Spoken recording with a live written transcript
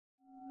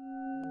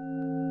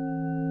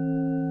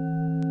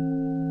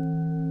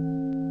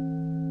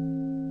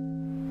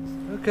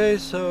Okay,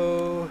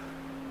 so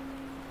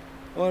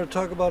I want to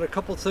talk about a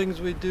couple things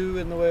we do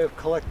in the way of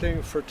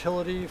collecting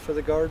fertility for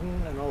the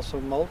garden and also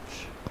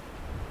mulch.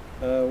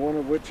 One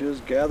of which is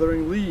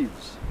gathering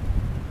leaves.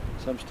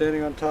 So I'm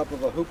standing on top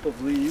of a hoop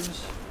of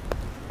leaves.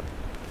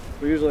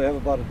 We usually have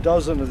about a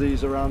dozen of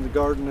these around the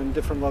garden in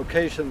different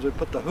locations. We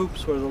put the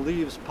hoops where the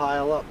leaves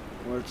pile up,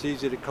 where it's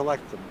easy to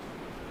collect them.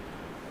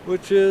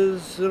 Which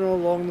is,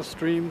 along the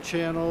stream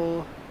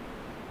channel,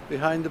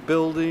 behind the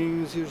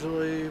buildings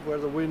usually, where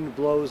the wind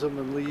blows them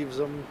and leaves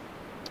them.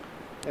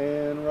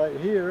 And right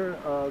here,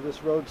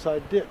 this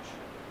roadside ditch.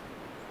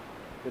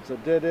 It's a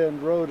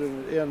dead-end road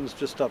and it ends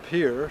just up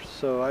here,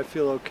 so I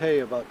feel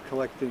okay about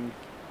collecting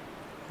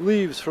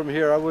leaves from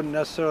here. I wouldn't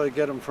necessarily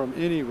get them from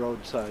any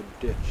roadside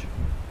ditch.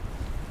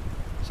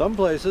 Some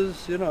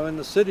places, in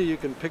the city you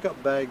can pick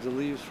up bags of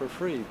leaves for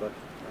free, but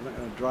I'm not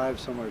going to drive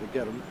somewhere to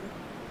get them.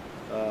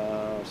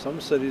 Some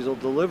cities will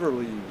deliver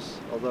leaves,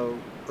 although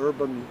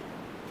urban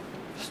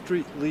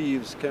street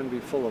leaves can be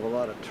full of a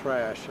lot of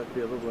trash. I'd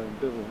be a little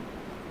ambivalent.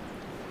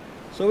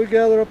 So we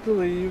gather up the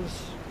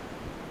leaves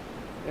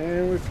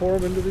and we pour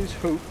them into these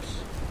hoops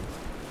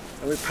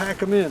and we pack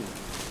them in.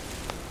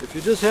 If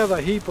you just have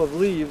a heap of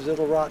leaves,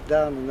 it'll rot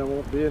down and there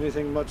won't be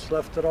anything much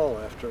left at all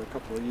after a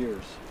couple of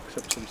years,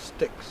 except some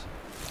sticks.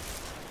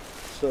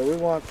 So we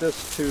want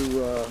this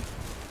to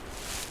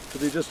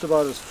be just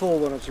about as full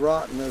when it's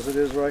rotten as it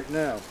is right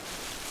now.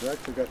 We've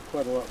actually got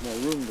quite a lot more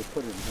room to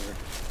put in here.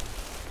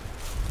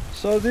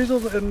 So these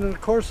will, in the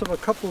course of a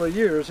couple of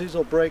years, these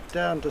will break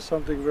down to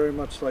something very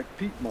much like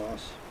peat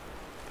moss.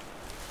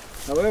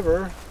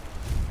 However,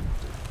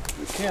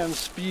 we can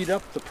speed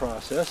up the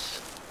process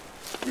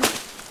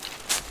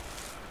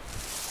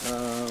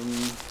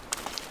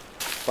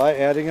by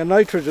adding a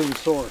nitrogen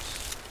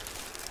source,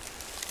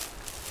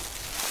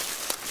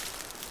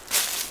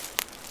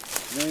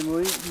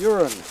 namely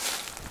urine.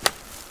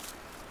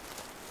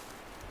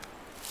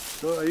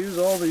 So I use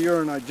all the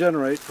urine I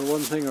generate for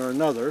one thing or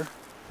another.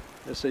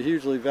 It's a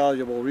hugely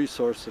valuable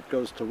resource that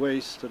goes to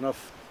waste.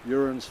 Enough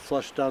urine's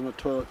flushed down the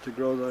toilet to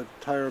grow the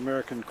entire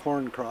American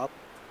corn crop,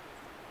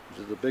 which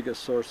is the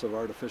biggest source of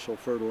artificial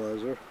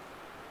fertilizer.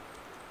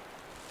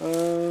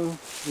 In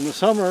the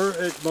summer,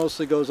 it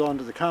mostly goes on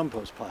to the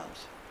compost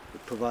piles.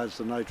 It provides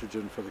the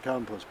nitrogen for the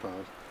compost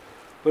piles.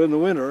 But in the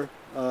winter,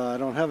 I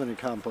don't have any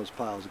compost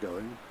piles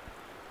going.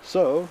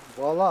 So,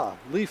 voila,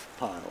 leaf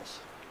piles,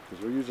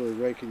 because we're usually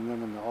raking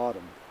them in the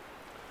autumn.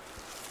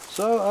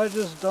 So I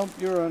just dump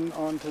urine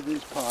onto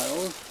these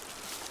piles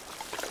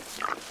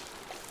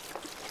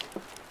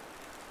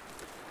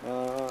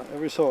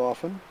every so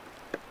often.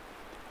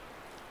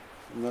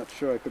 I'm not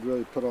sure I could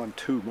really put on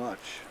too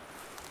much.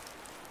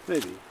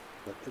 Maybe,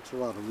 but it's a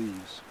lot of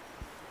leaves.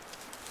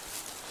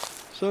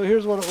 So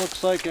here's what it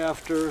looks like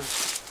after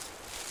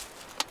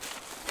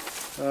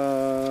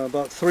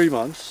about 3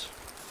 months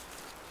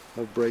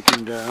of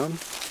breaking down.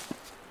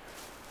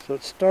 So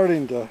it's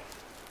starting to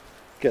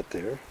get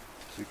there,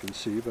 as you can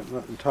see, but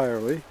not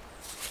entirely.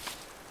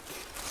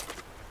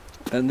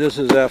 And this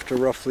is after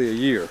roughly a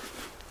year.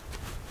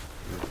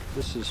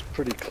 This is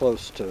pretty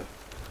close to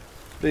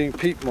being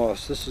peat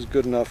moss. This is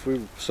good enough.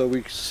 So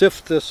we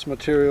sift this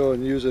material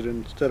and use it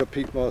instead of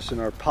peat moss in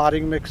our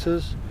potting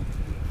mixes.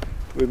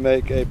 We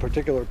make a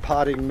particular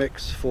potting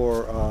mix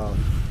for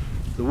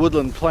the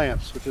woodland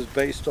plants, which is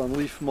based on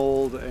leaf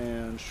mold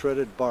and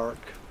shredded bark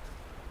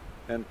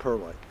and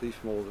perlite.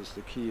 Leaf mold is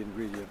the key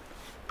ingredient.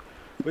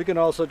 We can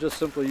also just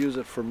simply use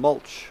it for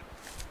mulch.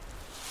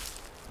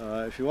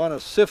 If you want to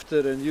sift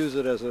it and use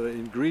it as an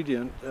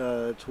ingredient,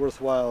 it's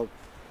worthwhile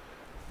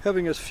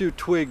having as few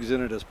twigs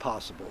in it as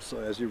possible. So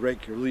as you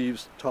rake your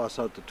leaves, toss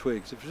out the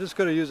twigs. If you're just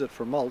going to use it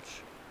for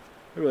mulch,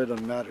 it really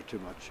doesn't matter too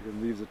much. You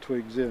can leave the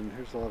twigs in.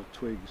 Here's a lot of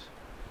twigs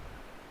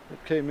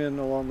that came in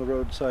along the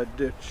roadside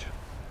ditch.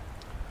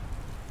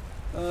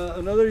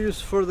 Another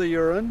use for the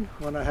urine,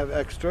 when I have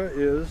extra,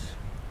 is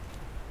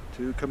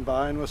to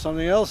combine with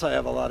something else I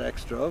have a lot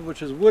extra of,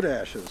 which is wood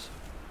ashes,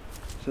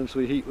 since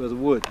we heat with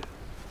wood.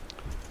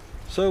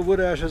 So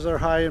wood ashes are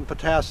high in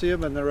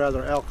potassium and they're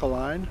rather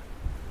alkaline.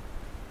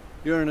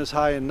 Urine is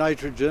high in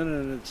nitrogen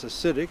and it's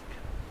acidic,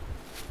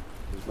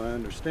 is my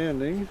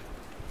understanding.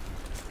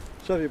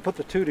 So if you put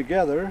the two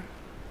together,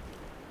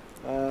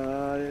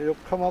 you'll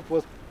come up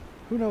with,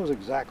 who knows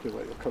exactly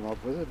what you'll come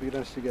up with. It'd be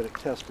nice to get it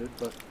tested,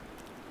 but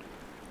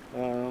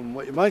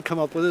what you might come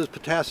up with is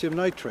potassium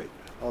nitrate,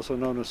 also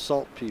known as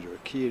saltpeter, a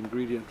key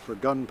ingredient for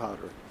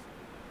gunpowder.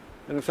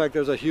 And in fact,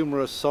 there's a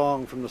humorous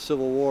song from the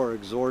Civil War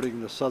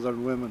exhorting the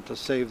Southern women to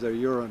save their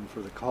urine for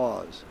the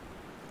cause,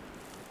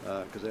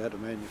 because they had to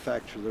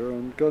manufacture their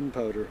own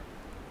gunpowder.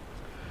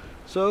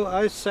 So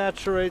I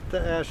saturate the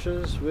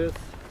ashes with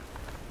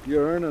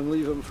urine and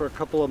leave them for a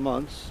couple of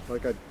months.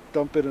 Like I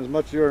dump in as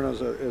much urine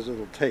as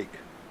it'll take,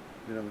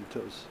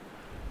 until it's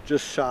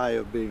just shy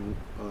of being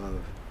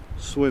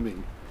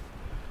swimming.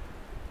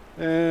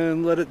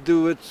 And let it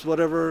do its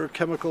whatever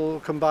chemical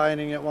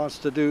combining it wants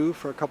to do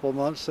for a couple of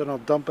months. Then I'll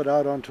dump it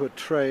out onto a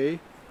tray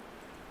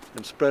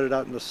and spread it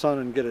out in the sun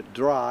and get it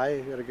dry.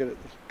 You gotta get it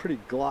pretty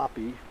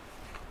gloppy.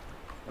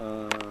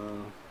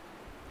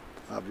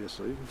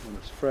 obviously, when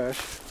it's fresh.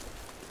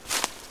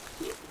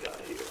 What we got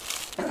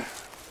here?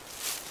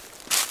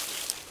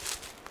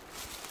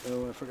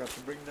 Oh, I forgot to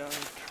bring down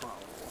a trowel.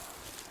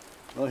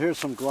 Well, here's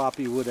some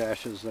gloppy wood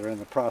ashes that are in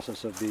the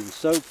process of being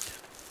soaked,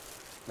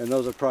 and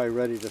those are probably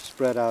ready to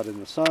spread out in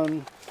the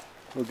sun.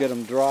 We'll get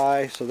them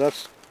dry. So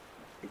that's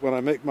when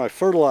I make my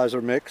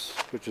fertilizer mix,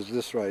 which is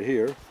this right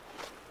here.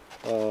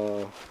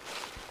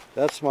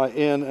 That's my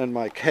N and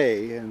my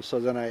K, and so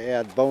then I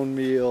add bone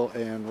meal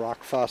and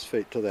rock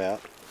phosphate to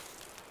that,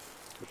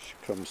 which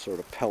comes sort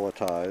of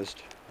pelletized.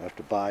 I have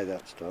to buy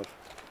that stuff.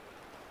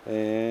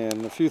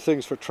 And a few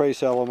things for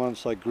trace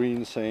elements like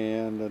green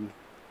sand and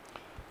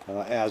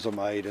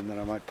azomite, and then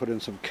I might put in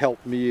some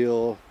kelp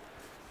meal,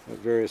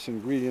 various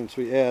ingredients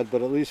we add,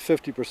 but at least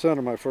 50%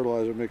 of my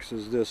fertilizer mix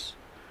is this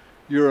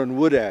urine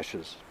wood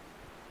ashes.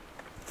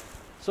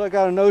 So I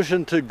got a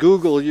notion to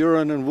Google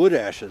urine and wood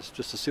ashes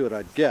just to see what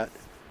I'd get.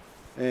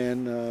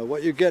 And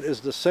what you get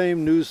is the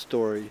same news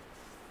story,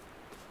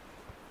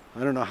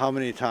 I don't know how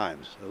many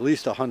times, at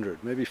least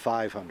 100, maybe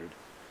 500,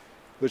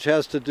 which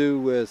has to do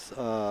with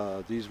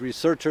these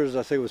researchers.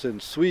 I think it was in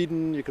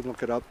Sweden, you can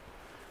look it up.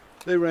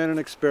 They ran an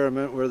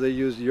experiment where they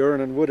used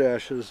urine and wood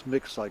ashes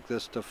mixed like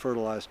this to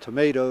fertilize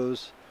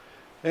tomatoes,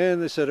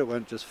 and they said it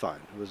went just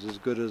fine. It was as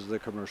good as the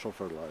commercial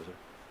fertilizer.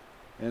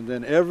 And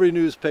then every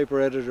newspaper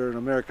editor in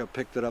America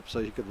picked it up so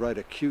he could write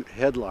a cute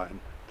headline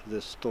to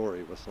this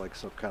story with like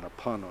some kind of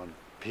pun on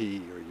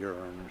pee or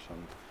urine or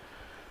something.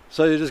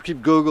 So you just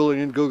keep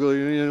Googling and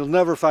Googling, and you'll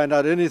never find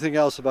out anything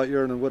else about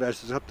urine and wood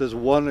ashes except this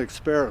one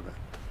experiment.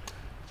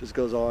 It just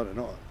goes on and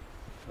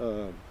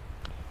on.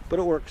 But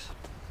it works.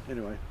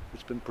 Anyway,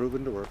 it's been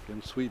proven to work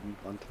in Sweden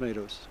on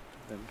tomatoes,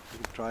 and you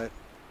can try it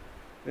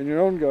in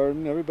your own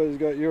garden. Everybody's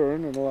got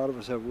urine, and a lot of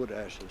us have wood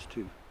ashes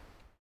too.